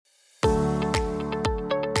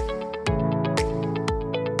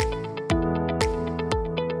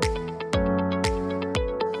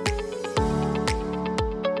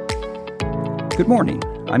Good morning.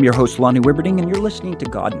 I'm your host, Lonnie Wibberding, and you're listening to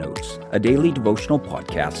God Notes, a daily devotional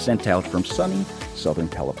podcast sent out from sunny Southern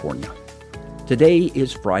California. Today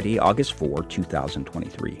is Friday, August 4,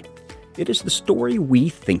 2023. It is the story we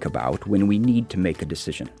think about when we need to make a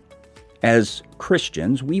decision. As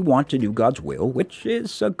Christians, we want to do God's will, which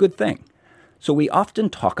is a good thing. So we often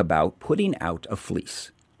talk about putting out a fleece,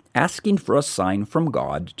 asking for a sign from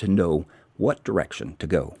God to know what direction to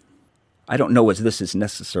go. I don't know as this is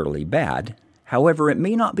necessarily bad. However, it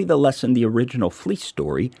may not be the lesson the original fleece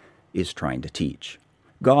story is trying to teach.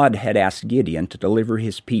 God had asked Gideon to deliver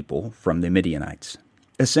his people from the Midianites.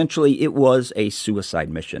 Essentially, it was a suicide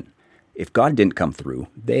mission. If God didn't come through,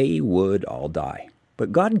 they would all die.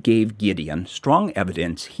 But God gave Gideon strong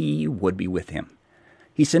evidence he would be with him.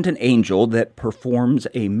 He sent an angel that performs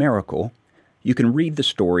a miracle. You can read the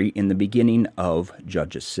story in the beginning of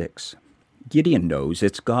Judges 6. Gideon knows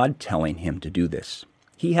it's God telling him to do this.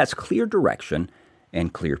 He has clear direction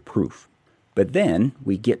and clear proof. But then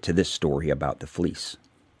we get to this story about the fleece.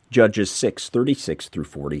 Judges 6:36 through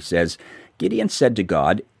 40 says, Gideon said to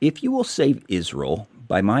God, "If you will save Israel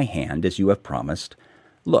by my hand as you have promised,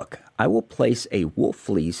 look, I will place a wool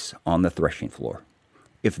fleece on the threshing floor.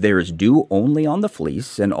 If there is dew only on the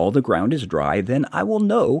fleece and all the ground is dry, then I will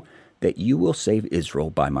know that you will save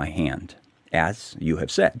Israel by my hand, as you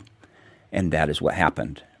have said." And that is what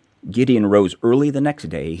happened. Gideon rose early the next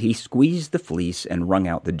day. He squeezed the fleece and wrung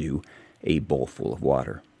out the dew, a bowl full of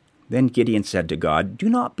water. Then Gideon said to God, "Do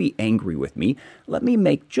not be angry with me. Let me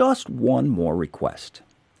make just one more request.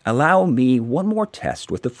 Allow me one more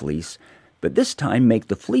test with the fleece, but this time make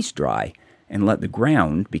the fleece dry and let the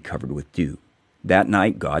ground be covered with dew." That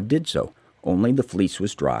night God did so. Only the fleece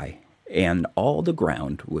was dry, and all the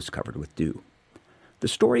ground was covered with dew. The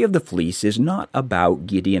story of the fleece is not about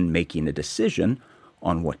Gideon making a decision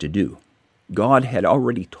on what to do. God had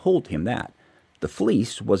already told him that. The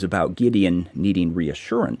fleece was about Gideon needing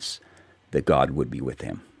reassurance that God would be with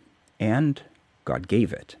him. And God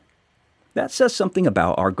gave it. That says something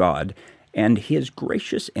about our God and his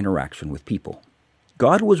gracious interaction with people.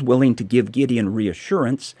 God was willing to give Gideon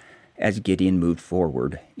reassurance as Gideon moved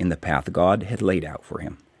forward in the path God had laid out for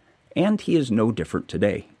him. And he is no different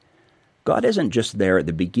today. God isn't just there at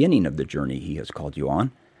the beginning of the journey he has called you on,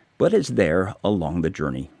 but is there along the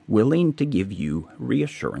journey, willing to give you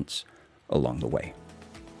reassurance along the way.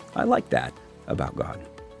 I like that about God.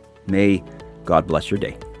 May God bless your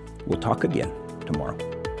day. We'll talk again tomorrow.